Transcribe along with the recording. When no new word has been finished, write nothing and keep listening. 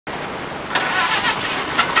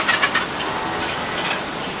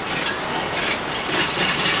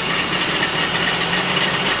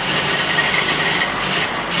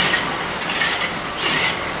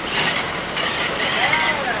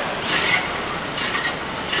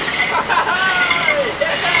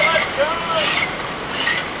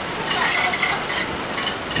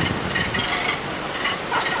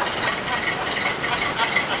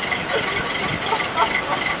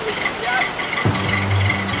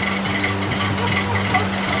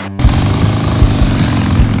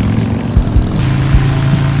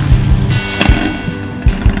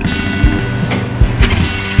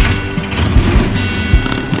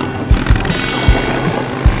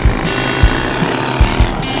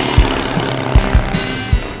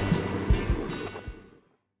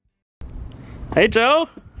Hey Joe.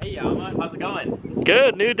 Hey Yama, how's it going?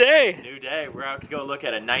 Good, new day. New day. We're out to go look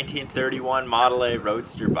at a 1931 Model A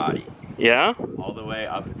Roadster body. Yeah? All the way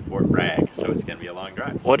up in Fort Bragg, so it's gonna be a long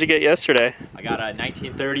drive. What'd you get yesterday? I got a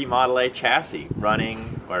 1930 Model A chassis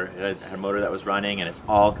running, or a motor that was running, and it's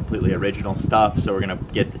all completely original stuff. So we're gonna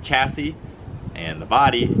get the chassis and the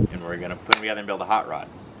body, and we're gonna put them together and build a hot rod.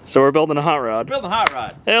 So we're building a hot rod. Build a hot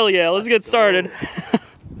rod. Hell yeah, let's get started.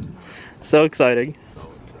 So exciting.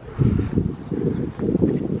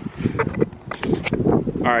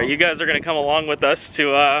 Alright, you guys are gonna come along with us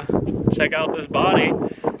to check out this body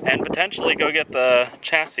and potentially go get the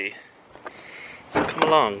chassis. So come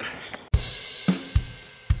along.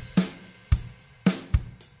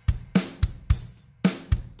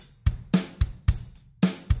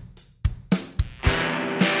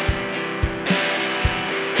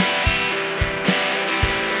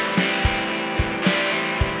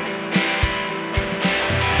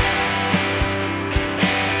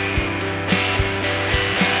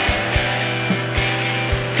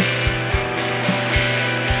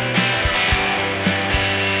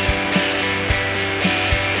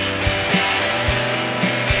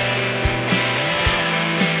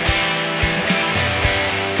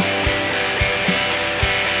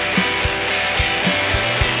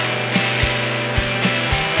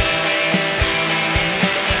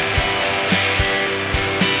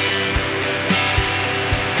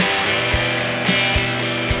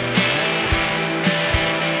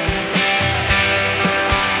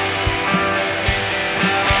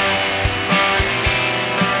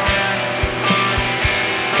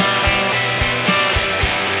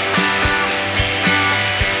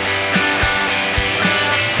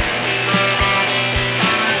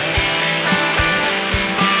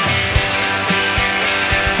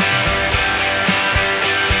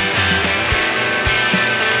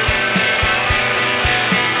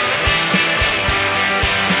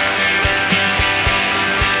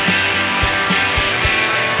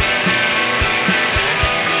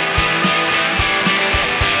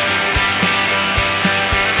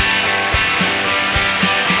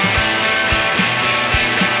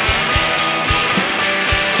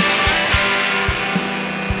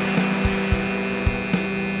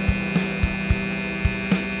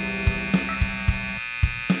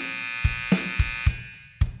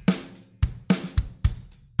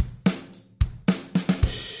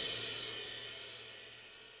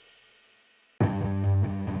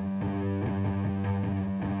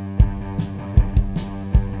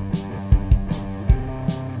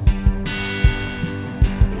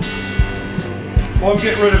 Well, I'm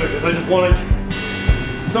getting rid of it because I just wanted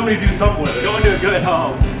somebody to do something with it. Going to a good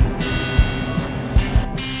home.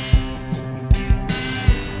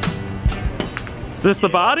 Is this the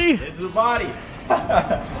body? This is the body.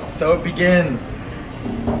 So it begins.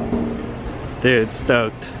 Dude,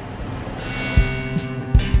 stoked.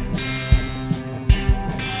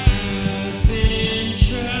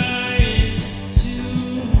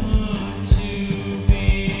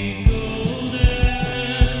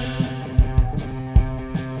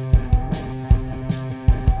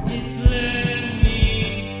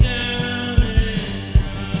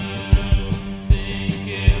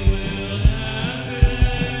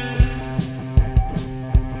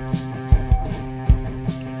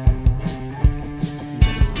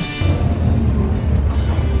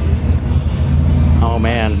 Oh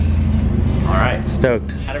man. All right.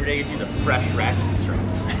 Stoked. Not every day gives you the fresh ratchet string.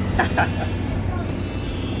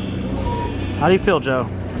 How do you feel, Joe?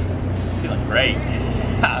 Feeling great.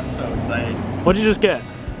 I'm so excited. What'd you just get?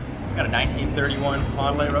 Got a 1931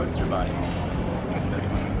 Model A Roadster body. I think it's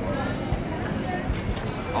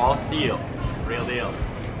 31. All steel. Real deal.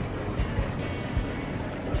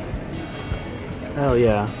 Hell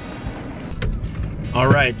yeah. All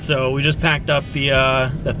right, so we just packed up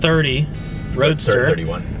the 30 Roadster.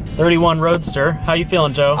 31 Roadster. How you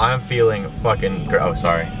feeling, Joe? I'm feeling fucking great. Oh,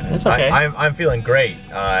 sorry. It's okay. I'm feeling great.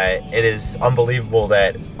 It is unbelievable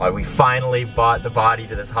that we finally bought the body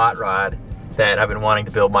to this hot rod that I've been wanting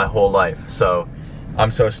to build my whole life. So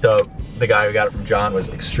I'm so stoked. The guy who got it from John was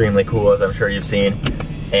extremely cool, as I'm sure you've seen.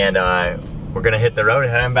 And we're gonna hit the road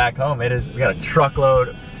and head back home. We got a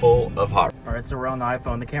truckload full of hot. All right, so we're on the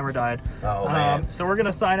iPhone. The camera died. Oh man. So we're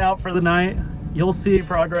gonna sign out for the night. You'll see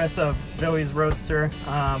progress of Joey's Roadster.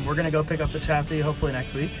 We're gonna go pick up the chassis hopefully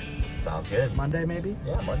next week. Sounds good. Monday maybe?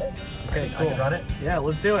 Yeah, Monday. Okay, cool. I can run it? Yeah,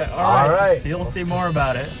 let's do it. All right. So you'll see more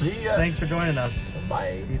about it. See ya. Thanks for joining us.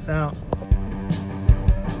 Bye. Peace out.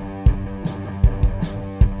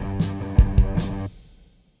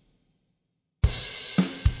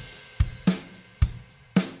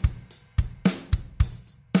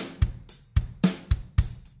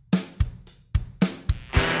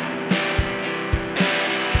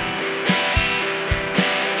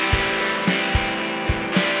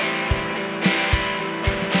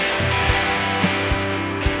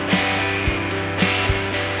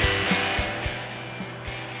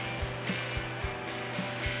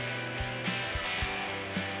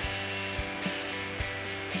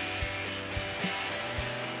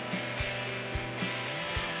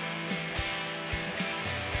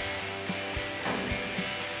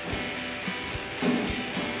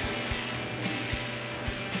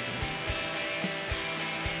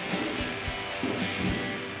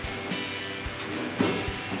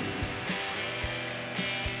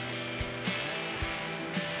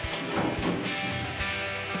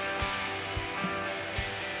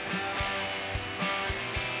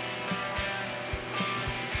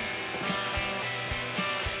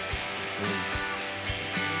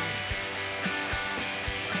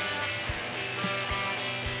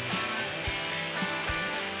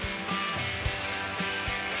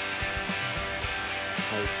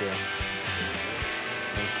 you.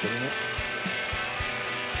 Thanks for doing it.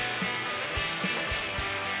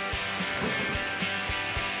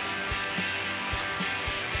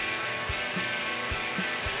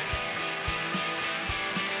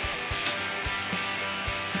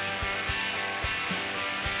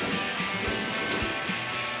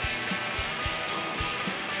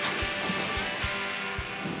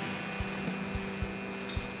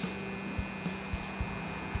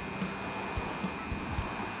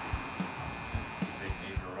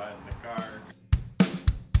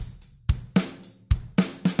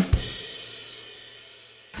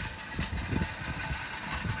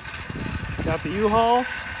 Got the U-Haul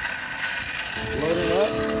loaded up.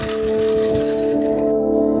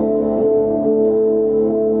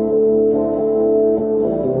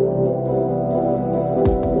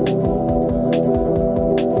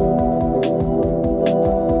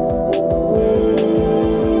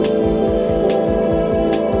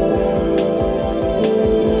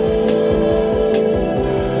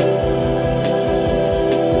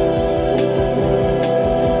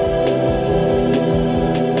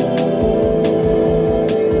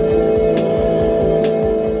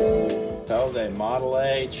 Model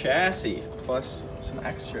A chassis plus some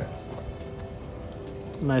extras.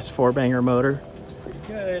 Nice 4-banger motor. It's pretty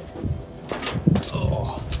good.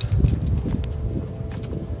 Oh.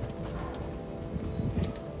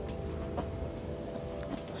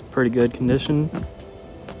 It's pretty good condition.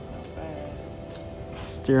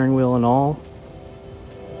 Steering wheel and all.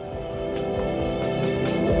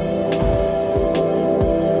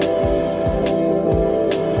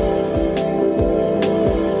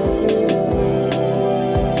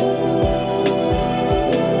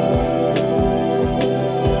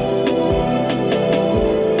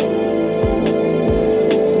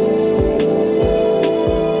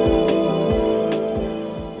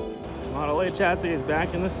 Chassis is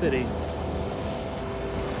back in the city.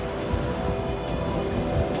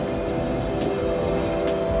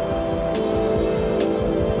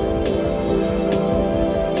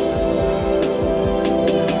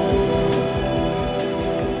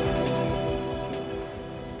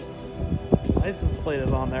 License plate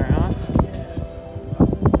is on there, huh?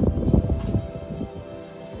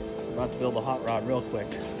 About to build a hot rod real quick.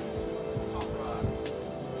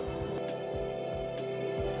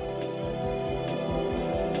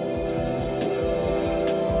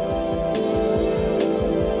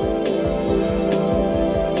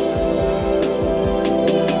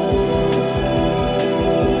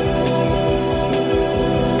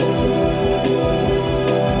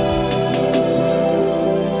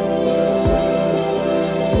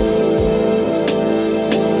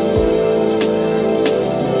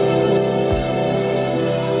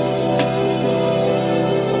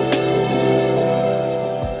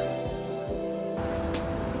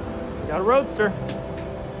 Got a roadster.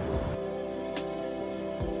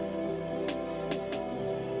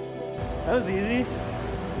 That was easy.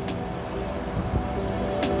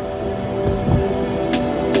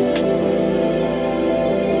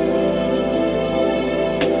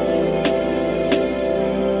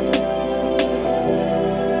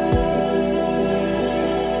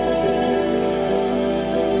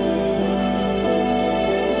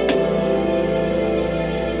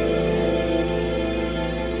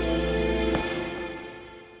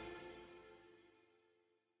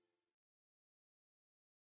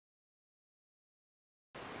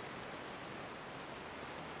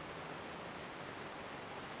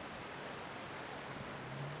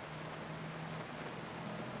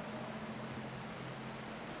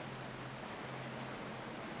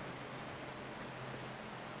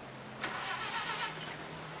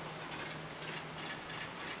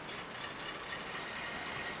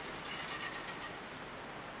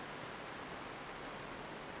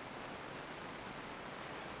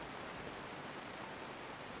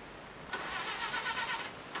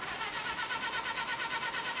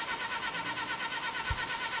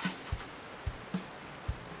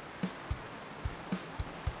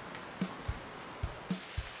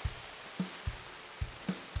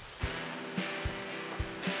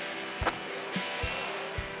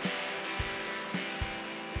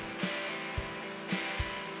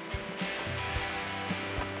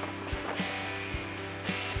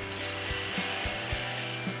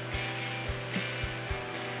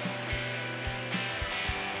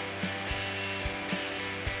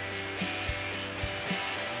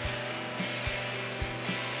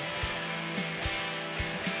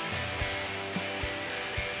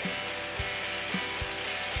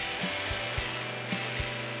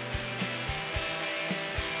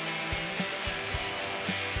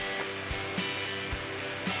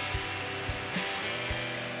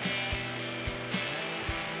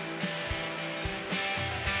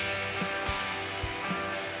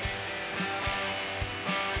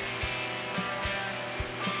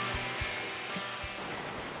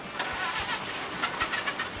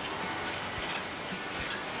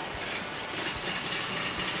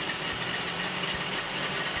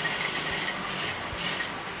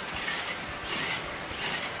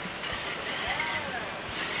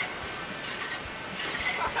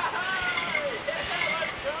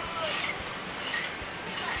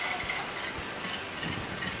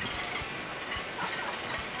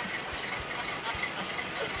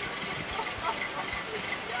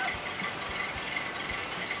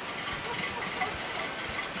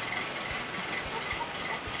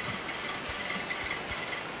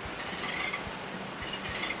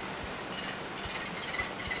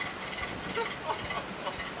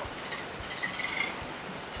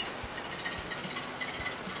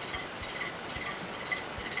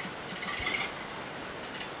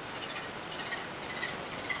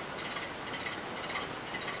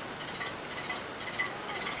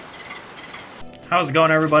 How's it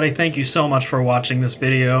going, everybody? Thank you so much for watching this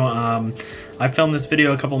video. I filmed this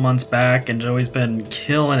video a couple months back, and Joey's been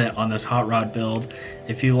killing it on this hot rod build.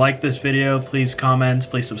 If you like this video, please comment,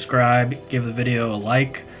 please subscribe, give the video a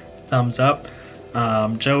like, thumbs up.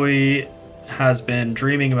 Joey has been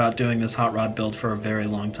dreaming about doing this hot rod build for a very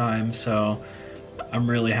long time, so I'm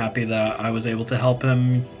really happy that I was able to help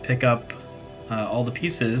him pick up all the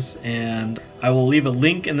pieces, and I will leave a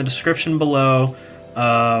link in the description below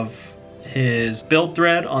of his build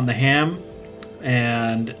thread on the ham,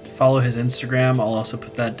 and follow his Instagram. I'll also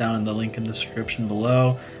put that down in the link in the description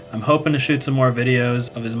below. I'm hoping to shoot some more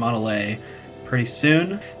videos of his Model A pretty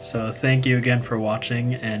soon, so thank you again for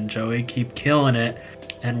watching, and Joey, keep killing it.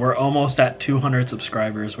 And we're almost at 200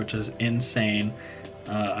 subscribers, which is insane.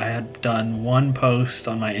 I had done one post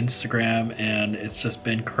on my Instagram and it's just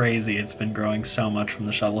been crazy. It's been growing so much from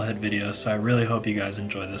the shovelhead videos, so I really hope you guys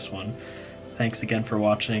enjoy this one. Thanks again for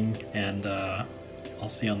watching, and I'll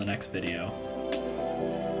see you on the next video.